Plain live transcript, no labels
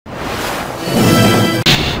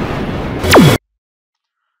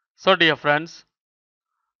So dear friends,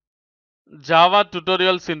 Java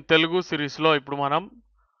tutorials in Telugu series లో ఇప్పుడు మనం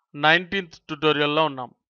 19th ట్యుటోరియల్లో ఉన్నాం.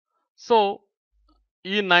 సో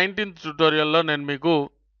ఈ 19th ట్యుటోరియల్లో నేను మీకు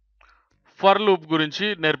ఫర్ లూప్ గురించి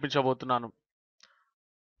నేర్పించబోతున్నాను.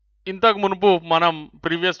 ఇంతకు మునుపు మనం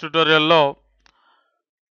ప్రీవియస్ ట్యుటోరియల్లో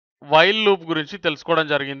వైల్ లూప్ గురించి తెలుసుకోవడం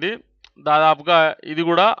జరిగింది. దాదాపుగా ఇది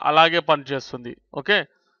కూడా అలాగే పనిచేస్తుంది. ఓకే,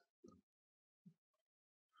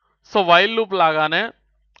 సో వైల్ లూప్ లాగానే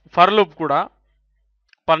ఫర్ లూప్ కూడా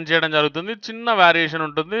పనిచేయడం జరుగుతుంది. చిన్న వేరియేషన్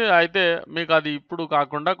ఉంటుంది, అయితే మీకు అది ఇప్పుడు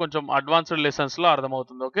కాకుండా కొంచెం అడ్వాన్స్డ్ లెసన్స్లో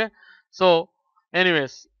అర్థమవుతుంది. ఓకే, సో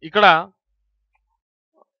ఎనీవేస్ ఇక్కడ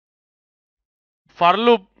ఫర్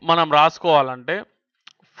లూప్ మనం రాసుకోవాలంటే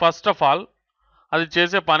ఫస్ట్ ఆఫ్ ఆల్ అది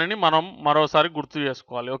చేసే పనిని మనం మరోసారి గుర్తు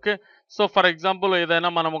చేసుకోవాలి. ఓకే, సో ఫర్ ఎగ్జాంపుల్ ఏదైనా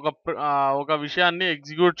మనం ఒక విషయాన్ని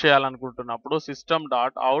execute చేయాలనుకుంటున్నప్పుడు system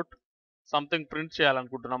dot out something print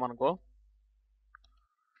చేయాలనుకుంటున్నాం అనుకో.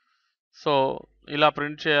 సో ఇలా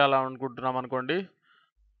ప్రింట్ చేయాలనుకుంటున్నాం అనుకోండి,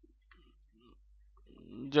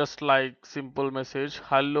 just like simple message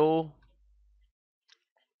hello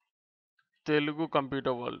Telugu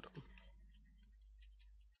computer world.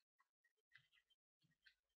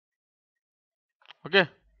 Okay,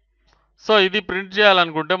 so ఇది ప్రింట్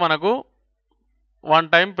చేయాలనుకుంటే మనకు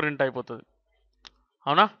 1 టైం ప్రింట్ అయిపోతుంది,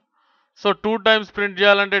 అవునా? సో 2 టైమ్స్ ప్రింట్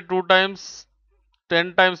చేయాలంటే 2 టైమ్స్, 10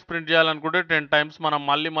 టైమ్స్ ప్రింట్ చేయాలనుకుంటే 10 టైమ్స్ మనం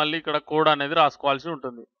మళ్ళీ ఇక్కడ కోడ్ అనేది రాసుకోవాల్సి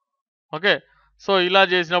ఉంటుంది. ఓకే, సో ఇలా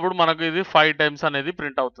చేసినప్పుడు మనకు ఇది 5 టైమ్స్ అనేది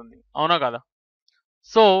ప్రింట్ అవుతుంది, అవునా కదా?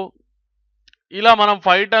 సో ఇలా మనం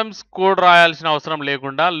 5 టైమ్స్ కోడ్ రాయాల్సిన అవసరం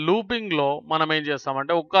లేకుండా లూపింగ్లో మనం ఏం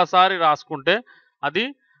చేస్తామంటే ఒక్కసారి రాసుకుంటే అది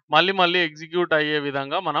మళ్ళీ ఎగ్జిక్యూట్ అయ్యే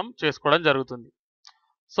విధంగా మనం చేసుకోవడం జరుగుతుంది.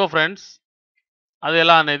 సో ఫ్రెండ్స్, అది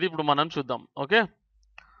ఎలా అనేది ఇప్పుడు మనం చూద్దాం. ఓకే,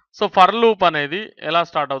 సో ఫర్ లూప్ అనేది ఎలా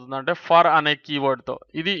స్టార్ట్ అవుతుంది అంటే ఫర్ అనే కీవర్డ్తో.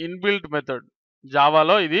 ఇది ఇన్బిల్ట్ మెథడ్,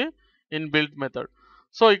 జావాలో ఇది ఇన్బిల్ట్ మెథడ్.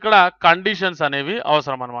 సో ఇక్కడ కండిషన్స్ అనేవి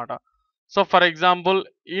అవసరం అనమాట. సో ఫర్ ఎగ్జాంపుల్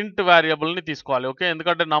ఇంట్ వేరియబుల్ని తీసుకోవాలి. ఓకే,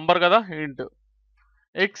 ఎందుకంటే నంబర్ కదా, ఇంట్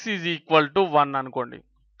ఎక్స్ ఈజ్ ఈక్వల్ టు 1 అనుకోండి,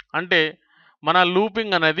 అంటే మన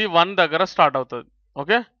లూపింగ్ అనేది 1 దగ్గర స్టార్ట్ అవుతుంది.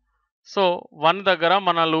 ఓకే, సో 1 దగ్గర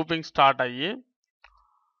మన లూపింగ్ స్టార్ట్ అయ్యి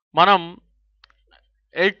మనం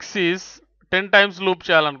ఎక్స్ ఈజ్ 10 టైమ్స్ లూప్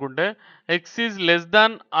చేయాలనుకుంటే X is less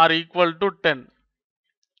than or equal to 10.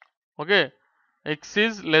 Okay, X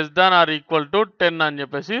is less than or equal to 10 అని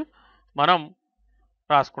చెప్పేసి మనం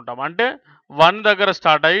రాసుకుంటాం. అంటే 1 దగ్గర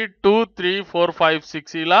స్టార్ట్ అయ్యి 2, 3, 4, 5,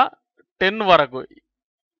 6 ఇలా 10 వరకు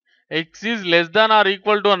X is less than or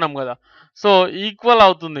equal to అన్నాం కదా. సో ఈక్వల్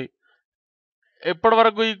అవుతుంది, ఎప్పటి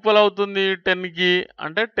వరకు ఈక్వల్ అవుతుంది 10కి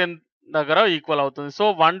అంటే 10 దగ్గర ఈక్వల్ అవుతుంది. సో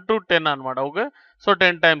 1 to 10 అనమాట. ఓకే, సో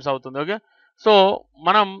 10 టైమ్స్ అవుతుంది. ఓకే, సో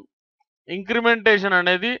మనం ఇంక్రిమెంటేషన్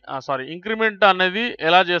అనేది ఇంక్రిమెంట్ అనేది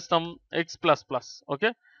ఎలా చేస్తాం, X plus plus. Okay,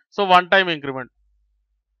 so 1 time increment.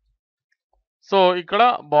 So ఇక్కడ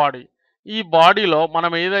బాడీ, ఈ బాడీలో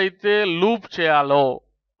మనం ఏదైతే లూప్ చేయాలో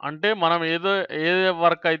అంటే మనం ఏ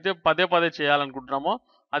వర్క్ అయితే పదే చేయాలనుకుంటున్నామో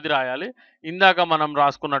అది రాయాలి. ఇందాక మనం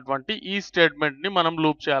రాసుకున్నటువంటి ఈ స్టేట్మెంట్ని మనం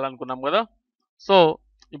లూప్ చేయాలనుకున్నాం కదా. సో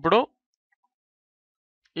ఇప్పుడు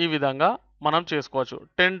ఈ విధంగా మనం చేసుకోవచ్చు.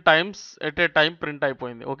 10 times at a time print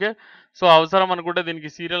అయిపోయింది. ఓకే, సో అవసరం అనుకుంటే దీనికి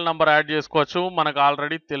సీరియల్ నెంబర్ యాడ్ చేసుకోవచ్చు, మనకు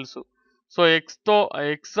ఆల్రెడీ తెలుసు. సో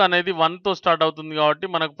ఎక్స్ అనేది 1తో స్టార్ట్ అవుతుంది కాబట్టి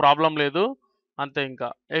మనకు ప్రాబ్లం లేదు, అంతే. ఇంకా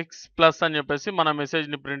ఎక్స్ ప్లస్ అని చెప్పేసి మన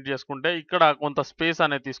మెసేజ్ని ప్రింట్ చేసుకుంటే ఇక్కడ కొంత స్పేస్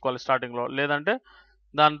అనేది తీసుకోవాలి స్టార్టింగ్లో, లేదంటే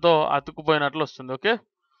దాంతో అతుక్కుపోయినట్లు వస్తుంది. ఓకే,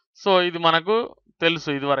 సో ఇది మనకు తెలుసు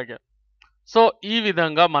ఇదివరకే. సో ఈ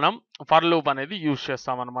విధంగా మనం ఫర్ లూప్ అనేది యూజ్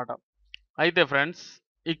చేస్తామన్నమాట. అయితే ఫ్రెండ్స్,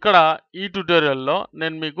 ఇక్కడ ఈ ట్యుటోరియల్లో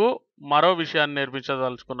నేను మీకు మరో విషయాన్ని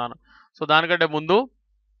నేర్పించదలుచుకున్నాను. సో దానికంటే ముందు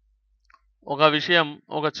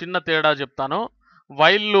ఒక చిన్న తేడా చెప్తాను.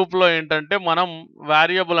 వైల్ లూప్లో ఏంటంటే మనం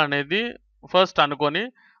వేరియబుల్ అనేది ఫస్ట్ అనుకొని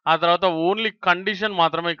ఆ తర్వాత ఓన్లీ కండిషన్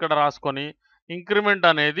మాత్రమే ఇక్కడ రాసుకొని ఇంక్రిమెంట్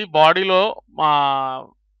అనేది బాడీలో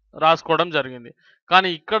రాసుకోవడం జరిగింది. కానీ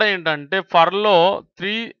ఇక్కడ ఏంటంటే ఫర్లో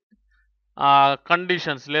 3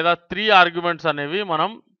 కండిషన్స్ లేదా 3 ఆర్గ్యుమెంట్స్ అనేవి మనం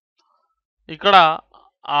ఇక్కడ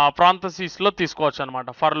ప్రాంథసిస్లో తీసుకోవచ్చు అనమాట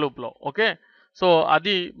ఫర్ లూప్లో. ఓకే, సో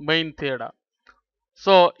అది మెయిన్ తేడా.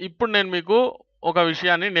 సో ఇప్పుడు నేను మీకు ఒక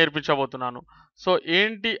విషయాన్ని నేర్పించబోతున్నాను. సో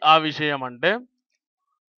ఏంటి ఆ విషయం అంటే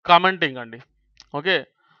కామెంటింగ్ అండి. ఓకే,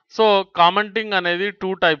 సో కామెంటింగ్ అనేది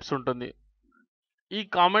 2 టైప్స్ ఉంటుంది. ఈ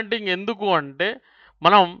కామెంటింగ్ ఎందుకు అంటే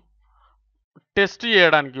మనం టెస్ట్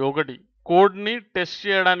చేయడానికి, ఒకటి కోడ్ని టెస్ట్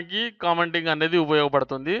చేయడానికి కామెంటింగ్ అనేది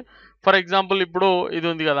ఉపయోగపడుతుంది. ఫర్ ఎగ్జాంపుల్ ఇప్పుడు ఇది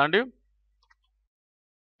ఉంది కదా అండి,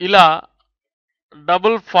 ఇలా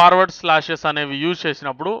డబుల్ ఫార్వర్డ్ స్లాషెస్ అనేవి యూజ్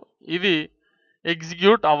చేసినప్పుడు ఇది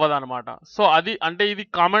ఎగ్జిక్యూట్ అవ్వదన్నమాట. సో అది అంటే ఇది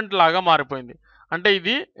కామెంట్ లాగా మారిపోయింది. అంటే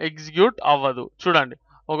ఇది ఎగ్జిక్యూట్ అవ్వదు. చూడండి,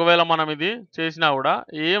 ఒకవేళ మనం ఇది చేసినా కూడా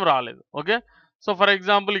ఏం రాలేదు. ఓకే, సో ఫర్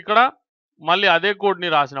ఎగ్జాంపుల్ ఇక్కడ మళ్ళీ అదే కోడ్ని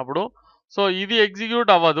రాసినప్పుడు సో ఇది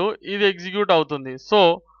ఎగ్జిక్యూట్ అవ్వదు, ఇది ఎగ్జిక్యూట్ అవుతుంది. సో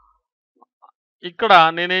ఇక్కడ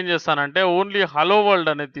నేనేం చేస్తానంటే ఓన్లీ హలో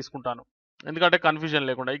వరల్డ్ అనేది తీసుకుంటాను, ఎందుకంటే కన్ఫ్యూజన్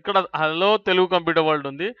లేకుండా. ఇక్కడ హలో తెలుగు కంప్యూటర్ వరల్డ్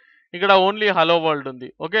ఉంది, ఇక్కడ ఓన్లీ హలో వరల్డ్ ఉంది.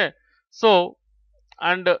 Okay, so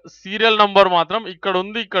and serial number మాత్రం ఇక్కడ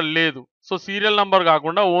ఉంది, ఇక్కడ లేదు. సో సీరియల్ నంబర్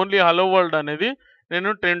కాకుండా ఓన్లీ హలో వరల్డ్ అనేది నేను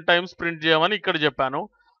 10 టైమ్స్ ప్రింట్ చేయమని ఇక్కడ చెప్పాను.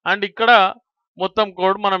 అండ్ ఇక్కడ మొత్తం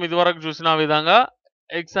కోడ్ మనం ఇదివరకు చూసిన విధంగా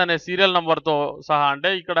ఎక్స్ అనే సీరియల్ నంబర్తో సహా, అంటే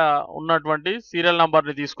ఇక్కడ ఉన్నటువంటి సీరియల్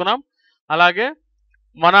నంబర్ని తీసుకున్నాం. అలాగే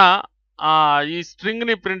మన ఈ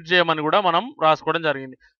స్ట్రింగ్ని ప్రింట్ చేయమని కూడా మనం రాసుకోవడం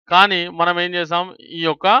జరిగింది. కానీ మనం ఏం చేసాం, ఈ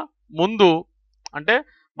యొక్క ముందు అంటే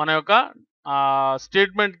మన యొక్క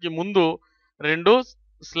స్టేట్మెంట్కి ముందు 2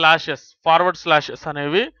 స్లాషెస్, ఫార్వర్డ్ స్లాషెస్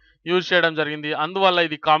అనేవి యూజ్ చేయడం జరిగింది. అందువల్ల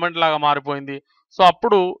ఇది కామెంట్ లాగా మారిపోయింది. సో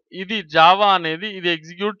అప్పుడు ఇది జావా అనేది ఇది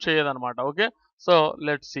execute చేయదన్నమాట. Okay, so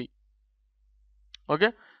let's see. Okay,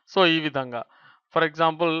 so ఈ విధంగా ఫర్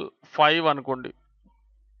ఎగ్జాంపుల్ 5 అనుకోండి,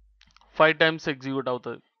 5 టైమ్స్ ఎగ్జిక్యూట్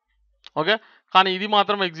అవుతుంది. ఓకే, కానీ ఇది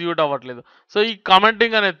మాత్రం ఎగ్జిక్యూట్ అవ్వట్లేదు. సో ఈ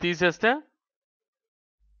కామెంటింగ్ అనేది తీసేస్తే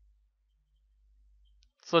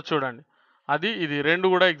సో చూడండి, అది ఇది రెండు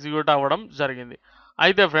కూడా ఎగ్జిక్యూట్ అవ్వడం జరిగింది.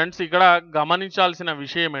 అయితే ఫ్రెండ్స్, ఇక్కడ గమనించాల్సిన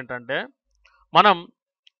విషయం ఏంటంటే మనం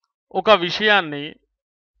ఒక విషయాన్ని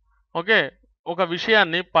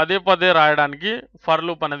పదే పదే రాయడానికి ఫర్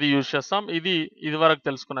లూప్ అనేది యూజ్ చేస్తాం. ఇదివరకు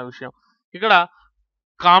తెలుసుకున్న విషయం. ఇక్కడ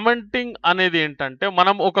కామెంటింగ్ అనేది ఏంటంటే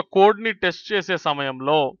మనం ఒక కోడ్ని టెస్ట్ చేసే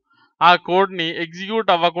సమయంలో ఆ కోడ్ని ఎగ్జిక్యూట్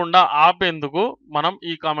అవ్వకుండా ఆపేందుకు మనం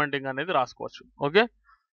ఈ కామెంటింగ్ అనేది రాసుకోవచ్చు. ఓకే,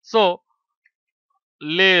 సో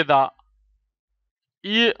లేదా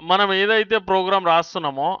మనం ఏదైతే ప్రోగ్రామ్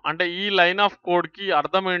రాస్తున్నామో అంటే ఈ లైన్ ఆఫ్ కోడ్కి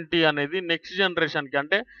అర్థం ఏంటి అనేది నెక్స్ట్ జనరేషన్కి,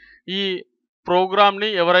 అంటే ఈ ప్రోగ్రామ్ని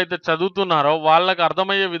ఎవరైతే చదువుతున్నారో వాళ్ళకి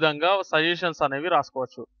అర్థమయ్యే విధంగా సజెషన్స్ అనేవి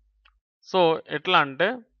రాసుకోవచ్చు. సో ఎట్లా అంటే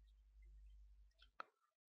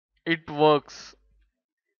it works,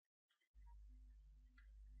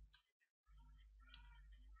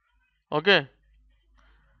 okay,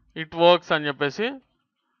 it works అని చెప్పేసి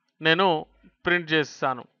నేను ప్రింట్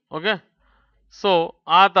చేస్తాను. ఓకే, సో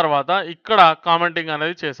ఆ తర్వాత ఇక్కడ కామెంటింగ్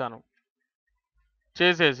అనేది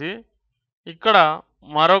చేసేసి ఇక్కడ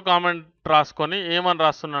మరో కామెంట్ రాసుకొని ఏమని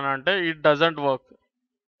రాస్తున్నానంటే it doesn't work.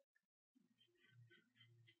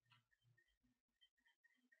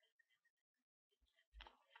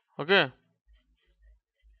 Okay,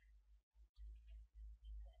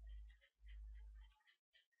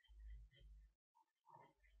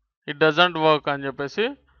 it doesn't work అని చెప్పేసి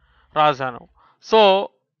రాశాను. సో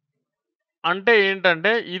అంటే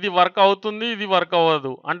ఏంటంటే ఇది వర్క్ అవుతుంది, ఇది వర్క్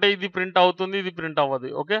అవ్వదు, అంటే ఇది ప్రింట్ అవుతుంది, ఇది ప్రింట్ అవ్వదు.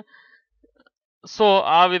 ఓకే, సో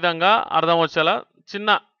ఆ విధంగా అర్థం వచ్చేలా చిన్న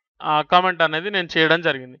కామెంట్ అనేది నేను చేయడం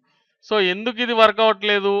జరిగింది. సో ఎందుకు ఇది వర్క్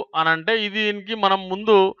అవ్వట్లేదు అని అంటే దీనికి మనం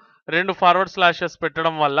ముందు 2 ఫార్వర్డ్ స్లాషెస్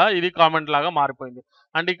పెట్టడం వల్ల ఇది కామెంట్ లాగా మారిపోయింది.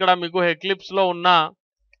 అంటే ఇక్కడ మీకు ఎక్లిప్స్లో ఉన్న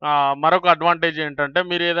మరొక అడ్వాంటేజ్ ఏంటంటే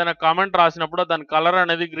మీరు ఏదైనా కామెంట్ రాసినప్పుడు దాని కలర్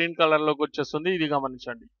అనేది గ్రీన్ కలర్లోకి వచ్చేస్తుంది. ఇది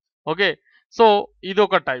గమనించండి. ఓకే, సో ఇది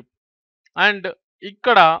ఒక టైప్. అండ్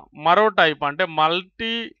ఇక్కడ మరో టైప్ అంటే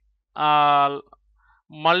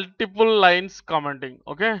మల్టిపుల్ లైన్స్ కామెంటింగ్,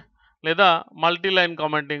 ఓకే, లేదా మల్టీ లైన్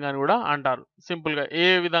కామెంటింగ్ అని కూడా అంటారు. సింపుల్గా ఏ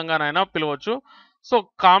విధంగానైనా పిలవచ్చు. సో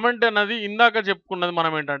కామెంట్ అనేది ఇందాక చెప్పుకున్నది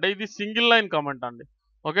మనం ఏంటంటే ఇది సింగిల్ లైన్ కామెంట్ అండి.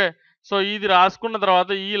 ఓకే, సో ఇది రాసుకున్న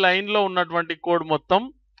తర్వాత ఈ లైన్లో ఉన్నటువంటి కోడ్ మొత్తం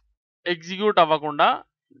ఎగ్జిక్యూట్ అవ్వకుండా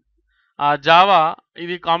జావా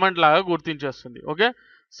ఇది కామెంట్ లాగా గుర్తించేస్తుంది. ఓకే,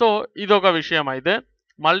 సో ఇది ఒక విషయం. అయితే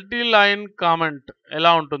మల్టీ లైన్ కామెంట్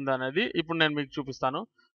ఎలా ఉంటుంది అనేది ఇప్పుడు నేను మీకు చూపిస్తాను.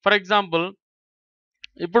 ఫర్ ఎగ్జాంపుల్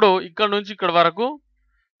ఇప్పుడు ఇక్కడ నుంచి ఇక్కడ వరకు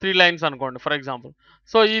 3 లైన్స్ అనుకోండి ఫర్ ఎగ్జాంపుల్.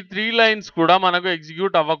 సో ఈ 3 లైన్స్ కూడా మనకు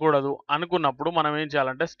ఎగ్జిక్యూట్ అవ్వకూడదు అనుకున్నప్పుడు మనం ఏం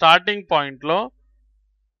చేయాలంటే స్టార్టింగ్ పాయింట్లో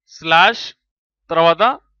స్లాష్ తర్వాత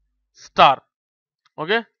star,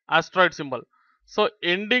 okay, asteroid symbol. So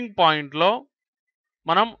ending పాయింట్లో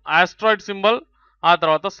మనం ఆస్ట్రాయిడ్ సింబల్ ఆ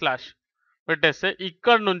తర్వాత స్లాష్ పెట్టేస్తే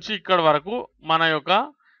ఇక్కడ నుంచి ఇక్కడ వరకు మన యొక్క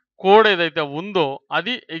కోడ్ ఏదైతే ఉందో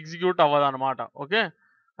అది ఎగ్జిక్యూట్ అవ్వదు అనమాట. ఓకే,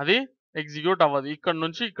 అది ఎగ్జిక్యూట్ అవ్వదు ఇక్కడ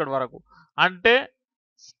నుంచి ఇక్కడ వరకు. అంటే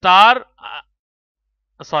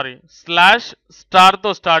స్లాష్ స్టార్తో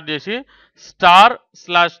స్టార్ట్ చేసి స్టార్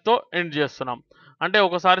స్లాష్తో ఎండ్ చేస్తున్నాం. అంటే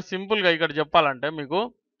ఒకసారి సింపుల్గా ఇక్కడ చెప్పాలంటే మీకు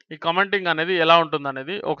ఈ కమెంటింగ్ అనేది ఎలా ఉంటుంది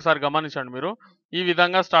అనేది ఒకసారి గమనించండి. మీరు ఈ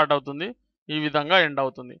విధంగా స్టార్ట్ అవుతుంది, ఈ విధంగా ఎండ్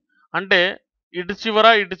అవుతుంది. అంటే ఇటు చివర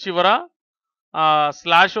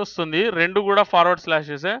స్లాష్ వస్తుంది, 2 కూడా ఫార్వర్డ్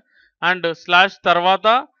స్లాషెసే. అండ్ స్లాష్ తర్వాత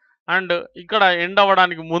అండ్ ఇక్కడ ఎండ్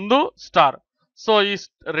అవ్వడానికి ముందు స్టార్. సో ఈ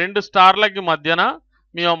 2 స్టార్లకి మధ్యన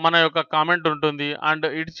మన యొక్క కామెంట్ ఉంటుంది. అండ్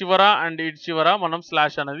ఇటు చివర మనం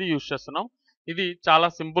స్లాష్ అనేది యూజ్ చేస్తున్నాం. ఇది చాలా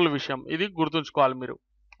సింపుల్ విషయం. ఇది గుర్తుంచుకోవాలి మీరు.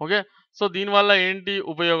 ఓకే. సో దీనివల్ల ఏంటి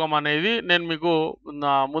ఉపయోగం అనేది నేను మీకు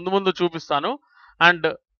ముందు ముందు చూపిస్తాను. అండ్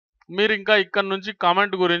మీరు ఇంకా ఇక్కడ నుంచి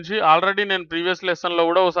కామెంట్ గురించి ఆల్రెడీ నేను ప్రీవియస్ లెసన్లో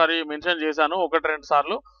కూడా ఒకసారి మెన్షన్ చేశాను 1-2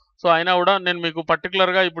 సార్లు. సో అయినా కూడా నేను మీకు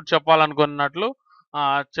పర్టికులర్గా ఇప్పుడు చెప్పాలనుకున్నట్లు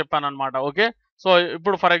చెప్పానన్నమాట. ఓకే. సో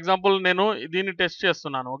ఇప్పుడు ఫర్ ఎగ్జాంపుల్ నేను దీన్ని టెస్ట్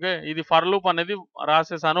చేస్తున్నాను. ఓకే. ఇది ఫర్ లూప్ అనేది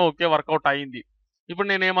రాసేసాను. ఓకే. వర్కౌట్ అయింది. ఇప్పుడు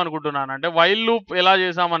నేను ఏమనుకుంటున్నానంటే వైల్ లూప్ ఎలా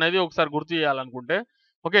చేసామనేది ఒకసారి గుర్తు చేయాలనుకుంటే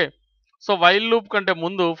ఓకే. సో వైల్ లూప్ కంటే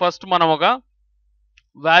ముందు ఫస్ట్ మనం ఒక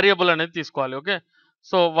వేరియబుల్ అనేది తీసుకోవాలి. Okay.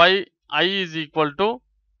 So i is equal to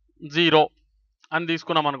 0 అని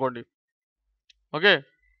తీసుకున్నాం అనుకోండి. ఓకే.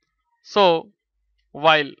 సో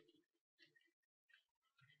వైల్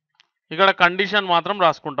ఇక్కడ కండిషన్ మాత్రం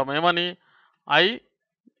రాసుకుంటాం. ఏమని? i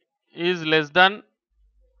is less than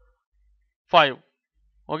 5.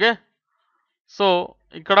 Okay. So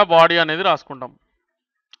ఇక్కడ బాడీ అనేది రాసుకుంటాం.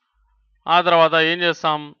 ఆ తర్వాత ఏం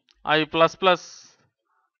చేస్తాం? i ప్లస్ ప్లస్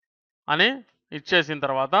అని ఇచ్చేసిన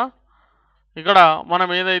తర్వాత ఇక్కడ మనం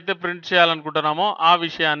ఏదైతే ప్రింట్ చేయాలనుకుంటున్నామో ఆ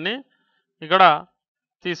విషయాన్ని ఇక్కడ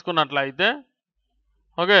తీసుకున్నట్లయితే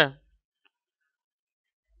ఓకే,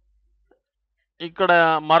 ఇక్కడ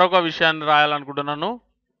మరొక విషయాన్ని రాయాలనుకుంటున్నాను.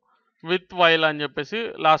 విత్ వైల్ అని చెప్పేసి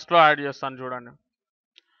లాస్ట్లో యాడ్ చేస్తాను చూడండి.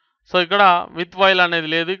 సో ఇక్కడ విత్ వైల్ అనేది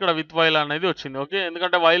లేదు, ఇక్కడ విత్ వైల్ అనేది వచ్చింది. ఓకే.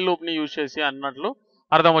 ఎందుకంటే వైల్ లూప్ని యూజ్ చేసి అన్నట్లు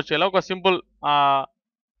అర్థం వచ్చేలా ఒక సింపుల్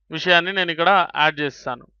విషయాన్ని నేను ఇక్కడ యాడ్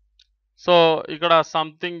చేస్తాను. సో ఇక్కడ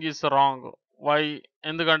సంథింగ్ ఈస్ రాంగ్. వై?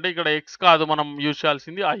 ఎందుకంటే ఇక్కడ ఎక్స్ కాదు మనం యూజ్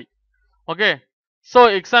చేయాల్సింది ఐ. ఓకే. సో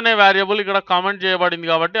ఎక్స్ అనే వేరియబుల్ ఇక్కడ కామెంట్ చేయబడింది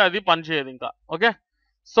కాబట్టి అది పనిచేయదు ఇంకా. ఓకే.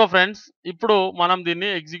 సో ఫ్రెండ్స్ ఇప్పుడు మనం దీన్ని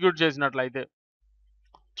ఎగ్జిక్యూట్ చేసినట్లయితే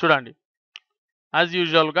చూడండి, యాజ్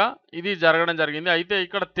యూజువల్గా ఇది జరగడం జరిగింది. అయితే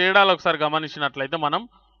ఇక్కడ తేడాలు ఒకసారి గమనించినట్లయితే మనం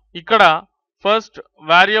ఇక్కడ ఫస్ట్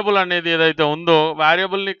వేరియబుల్ అనేది ఏదైతే ఉందో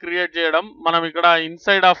వేరియబుల్ని క్రియేట్ చేయడం మనం ఇక్కడ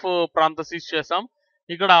ఇన్సైడ్ ఆఫ్ ప్రాంథసిస్ చేసాం,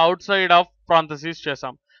 ఇక్కడ అవుట్ సైడ్ ఆఫ్ ప్రాంథసిస్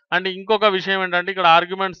చేసాం. అండ్ ఇంకొక విషయం ఏంటంటే ఇక్కడ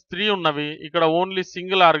ఆర్గ్యుమెంట్స్ 3 ఉన్నవి, ఇక్కడ ఓన్లీ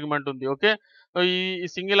సింగిల్ ఆర్గ్యుమెంట్ ఉంది. ఓకే. ఈ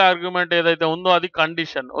సింగిల్ ఆర్గ్యుమెంట్ ఏదైతే ఉందో అది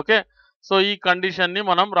కండిషన్. ఓకే. సో ఈ కండిషన్ని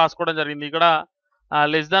మనం రాసుకోవడం జరిగింది. ఇక్కడ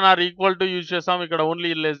less than or equal to use చేసాం, ఇక్కడ ఓన్లీ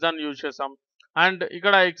లెస్ దాన్ యూజ్ చేసాం. అండ్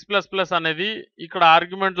ఇక్కడ ఎక్స్ ప్లస్ ప్లస్ అనేది ఇక్కడ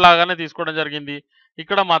ఆర్గ్యుమెంట్ లాగానే తీసుకోవడం జరిగింది,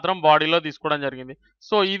 ఇక్కడ మాత్రం బాడీలో తీసుకోవడం జరిగింది.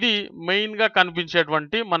 సో ఇది మెయిన్గా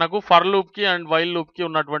కనిపించేటువంటి మనకు ఫర్ లూప్కి అండ్ వైల్ లూప్కి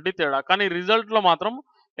ఉన్నటువంటి తేడా. కానీ రిజల్ట్లో మాత్రం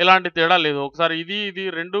ఎలాంటి తేడా లేదు. ఒకసారి ఇది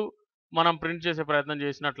రెండు మనం ప్రింట్ చేసే ప్రయత్నం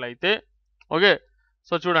చేసినట్లయితే ఓకే.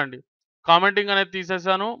 సో చూడండి, కామెంటింగ్ అనేది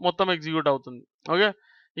తీసేసాను, మొత్తం ఎగ్జిక్యూట్ అవుతుంది. ఓకే.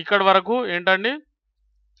 ఇక్కడ వరకు ఏంటండి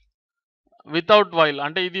వితౌట్ వైల్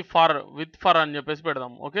అంటే ఇది ఫర్ విత్ ఫర్ అని చెప్పేసి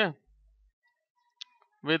పెడదాం. Okay.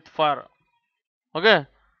 With for. Okay.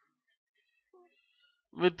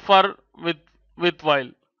 With for with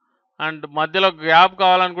while. And మధ్యలో గ్యాప్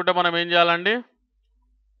కావాలనుకుంటే మనం ఏం చేయాలండి?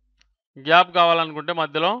 గ్యాప్ కావాలనుకుంటే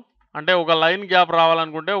మధ్యలో అంటే ఒక లైన్ గ్యాప్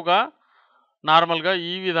రావాలనుకుంటే ఒక నార్మల్గా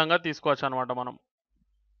ఈ విధంగా తీసుకోవచ్చు అనమాట. మనం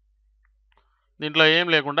దీంట్లో ఏం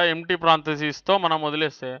లేకుండా ఎంటీ ప్రాంథసిస్తో మనం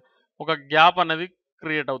వదిలేస్తే ఒక గ్యాప్ అనేది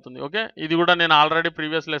క్రియేట్ అవుతుంది. ఓకే. ఇది కూడా నేను ఆల్రెడీ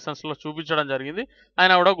ప్రీవియస్ లెసన్స్లో చూపించడం జరిగింది,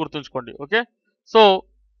 అయినా కూడా గుర్తుంచుకోండి. ఓకే. సో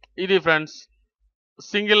ఇది friends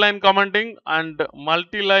single line commenting and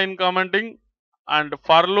multi line commenting and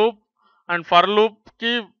for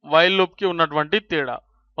లూప్కి while లూప్కి ఉన్నటువంటి తేడా.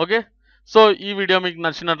 ఓకే. సో ఈ వీడియో మీకు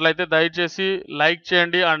నచ్చినట్లయితే దయచేసి లైక్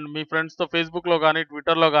చేయండి అండ్ మీ ఫ్రెండ్స్తో ఫేస్బుక్లో కానీ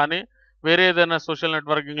ట్విట్టర్లో కానీ వేరే ఏదైనా సోషల్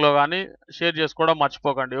నెట్వర్కింగ్లో కానీ షేర్ చేసుకోవడం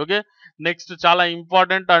మర్చిపోకండి. ఓకే. నెక్స్ట్ చాలా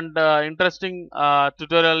ఇంపార్టెంట్ అండ్ ఇంట్రెస్టింగ్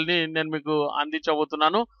ట్యుటోరియల్ని నేను మీకు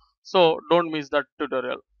అందించబోతున్నాను. So don't miss that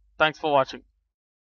tutorial. Thanks for watching.